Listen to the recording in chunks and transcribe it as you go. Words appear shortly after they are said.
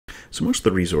So most of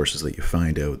the resources that you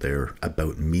find out there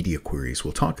about media queries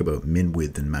will talk about min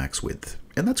width and max width.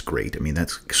 And that's great. I mean,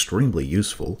 that's extremely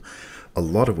useful. A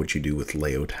lot of what you do with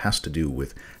layout has to do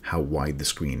with how wide the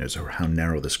screen is or how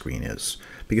narrow the screen is.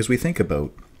 Because we think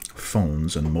about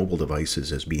phones and mobile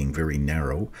devices as being very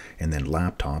narrow, and then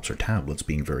laptops or tablets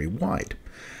being very wide.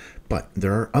 But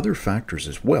there are other factors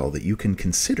as well that you can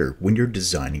consider when you're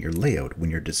designing your layout, when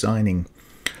you're designing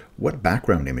what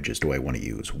background images do I want to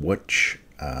use, which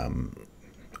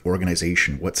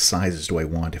organization, what sizes do I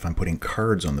want if I'm putting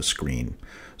cards on the screen.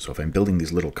 So if I'm building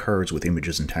these little cards with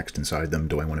images and text inside them,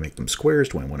 do I want to make them squares?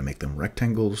 Do I want to make them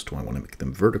rectangles? Do I want to make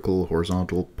them vertical,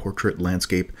 horizontal, portrait,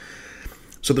 landscape?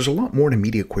 So there's a lot more to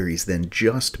media queries than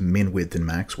just min width and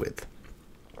max width.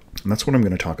 And that's what I'm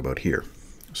going to talk about here.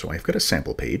 So I've got a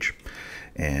sample page,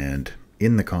 and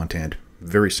in the content,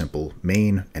 very simple,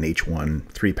 main and H1,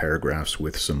 3 paragraphs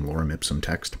with some lorem ipsum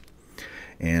text.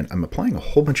 And I'm applying a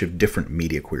whole bunch of different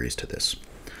media queries to this.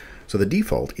 So the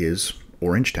default is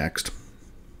orange text,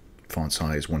 font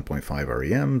size 1.5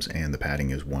 rems, and the padding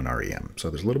is 1 rem.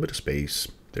 So there's a little bit of space.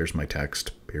 There's my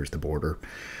text. Here's the border.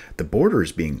 The border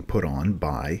is being put on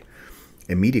by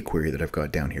a media query that I've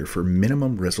got down here for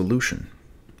minimum resolution.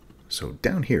 So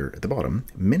down here at the bottom,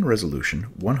 min resolution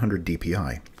 100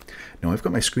 dpi. Now I've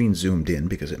got my screen zoomed in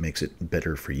because it makes it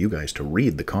better for you guys to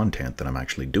read the content that I'm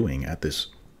actually doing at this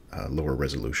lower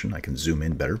resolution. I can zoom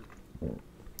in better.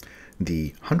 The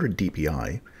 100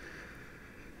 dpi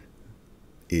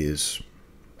is,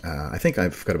 I think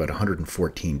I've got about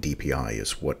 114 dpi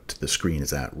is what the screen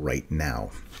is at right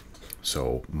now.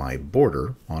 So my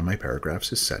border on my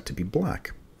paragraphs is set to be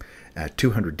black. At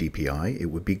 200 dpi, it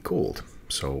would be gold.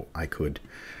 So I could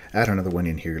add another one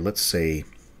in here. Let's say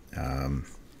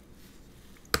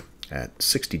at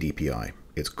 60 dpi,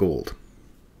 it's gold.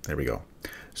 There we go.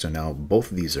 So now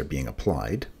both of these are being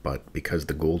applied, but because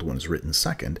the gold one is written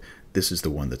second, this is the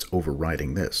one that's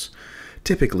overriding this.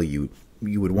 Typically, you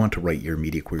would want to write your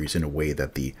media queries in a way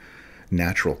that the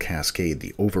natural cascade,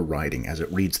 the overriding as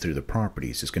it reads through the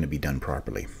properties, is going to be done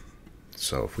properly.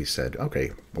 So if we said,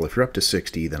 okay, well, if you're up to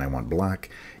 60, then I want black.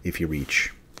 If you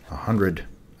reach 100,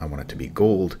 I want it to be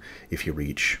gold. If you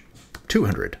reach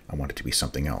 200, I want it to be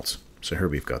something else. So here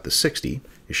we've got the 60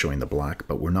 is showing the black,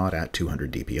 but we're not at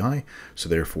 200 dpi, so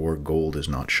therefore gold is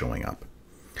not showing up.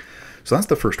 So that's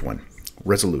the first one,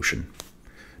 resolution.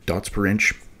 Dots per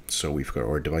inch, so we've got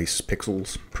our device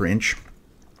pixels per inch.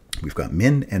 We've got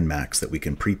min and max that we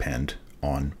can prepend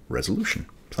on resolution.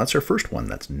 So that's our first one,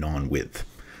 that's non-width.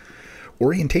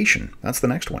 Orientation, that's the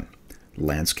next one.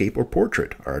 Landscape or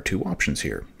portrait are our two options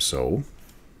here. So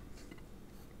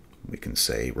we can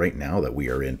say right now that we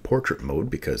are in portrait mode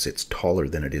because it's taller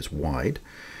than it is wide.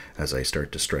 As I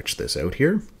start to stretch this out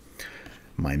here,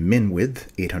 my min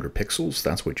width, 800 pixels,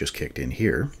 that's what just kicked in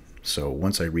here. So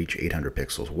once I reach 800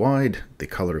 pixels wide, the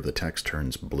color of the text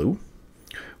turns blue.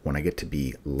 When I get to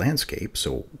be landscape,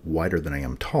 so wider than I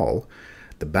am tall,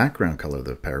 the background color of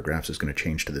the paragraphs is going to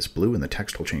change to this blue and the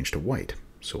text will change to white.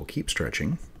 So we'll keep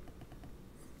stretching.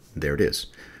 There it is.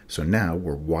 So now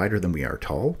we're wider than we are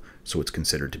tall, so it's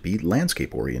considered to be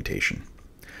landscape orientation.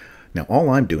 Now all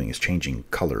I'm doing is changing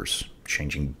colors,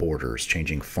 changing borders,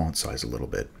 changing font size a little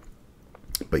bit.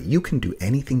 But you can do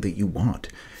anything that you want.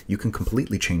 You can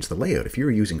completely change the layout. If you're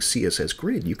using CSS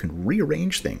Grid, you can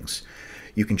rearrange things.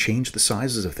 You can change the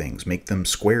sizes of things, make them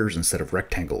squares instead of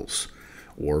rectangles,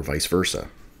 or vice versa.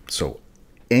 So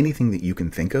anything that you can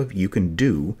think of, you can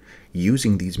do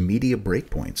using these media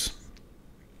breakpoints.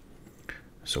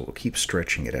 So we'll keep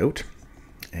stretching it out.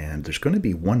 And there's going to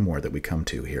be one more that we come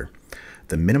to here,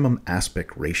 the minimum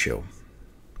aspect ratio.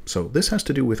 So this has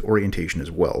to do with orientation as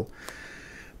well,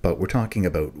 but we're talking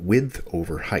about width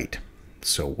over height.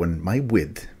 So when my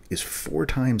width is 4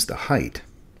 times the height,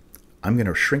 I'm going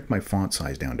to shrink my font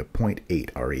size down to 0.8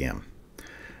 rem.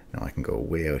 Now I can go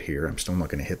way out here. I'm still not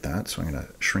going to hit that, so I'm going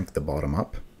to shrink the bottom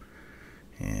up.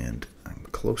 And I'm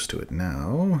close to it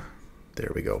now.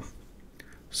 There we go.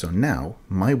 So now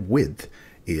my width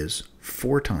is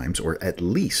 4 times, or at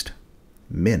least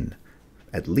min,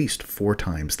 at least 4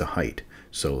 times the height.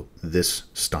 So this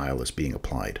style is being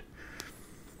applied.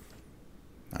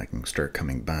 I can start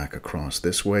coming back across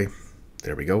this way.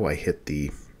 There we go. I hit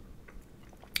the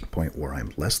point where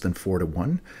I'm less than 4 to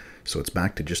 1. So it's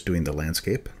back to just doing the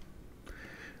landscape.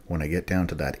 When I get down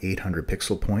to that 800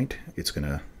 pixel point, it's going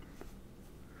to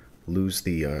lose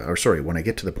the, when I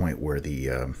get to the point where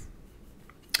the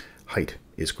height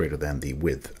is greater than the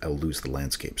width, I'll lose the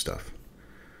landscape stuff.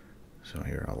 So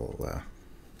here I'll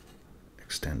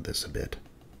extend this a bit,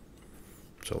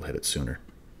 so I'll hit it sooner.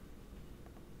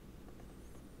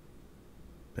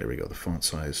 There we go. The font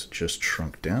size just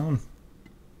shrunk down.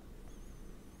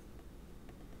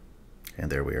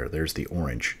 And there we are. There's the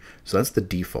orange. So that's the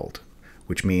default,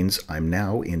 which means I'm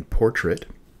now in portrait.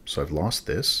 So I've lost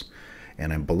this.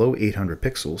 And I'm below 800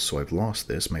 pixels, so I've lost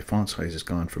this. My font size has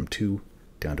gone from 2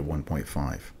 down to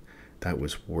 1.5. That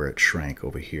was where it shrank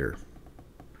over here.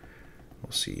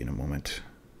 We'll see in a moment.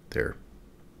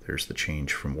 There's the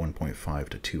change from 1.5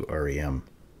 to 2 REM.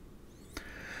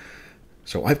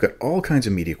 So I've got all kinds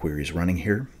of media queries running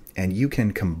here, and you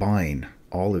can combine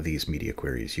all of these media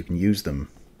queries. You can use them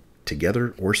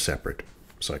together or separate.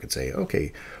 So I could say,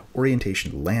 okay,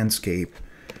 orientation landscape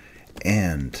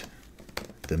and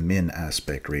the min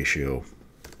aspect ratio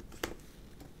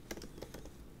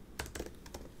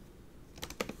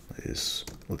is,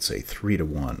 let's say,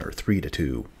 3:1 or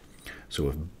 3:2. So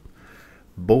if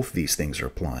both these things are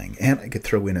applying, and I could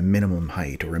throw in a minimum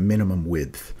height or a minimum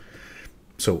width.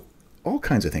 So all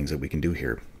kinds of things that we can do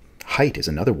here. Height is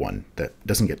another one that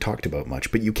doesn't get talked about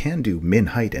much, but you can do min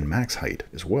height and max height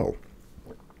as well.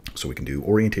 So we can do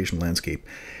orientation landscape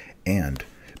and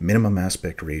minimum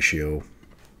aspect ratio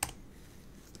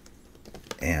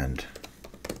and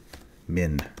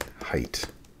min height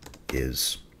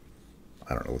is,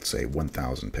 I don't know, let's say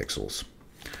 1000 pixels.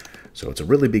 So it's a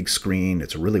really big screen,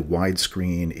 it's a really wide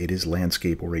screen, it is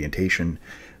landscape orientation.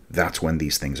 That's when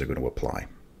these things are going to apply.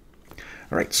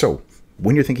 All right, so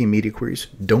when you're thinking media queries,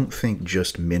 don't think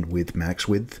just min width, max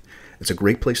width. It's a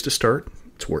great place to start.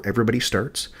 It's where everybody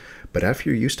starts. But after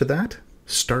you're used to that,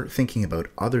 start thinking about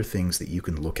other things that you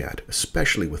can look at,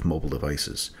 especially with mobile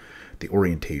devices. The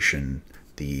orientation,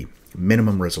 the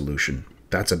minimum resolution,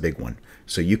 that's a big one.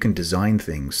 So you can design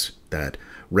things that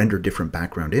render different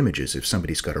background images if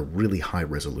somebody's got a really high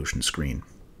resolution screen.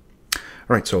 All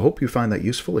right, so I hope you find that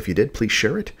useful. If you did, please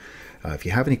share it. If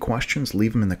you have any questions,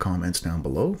 leave them in the comments down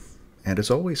below. And as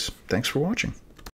always, thanks for watching.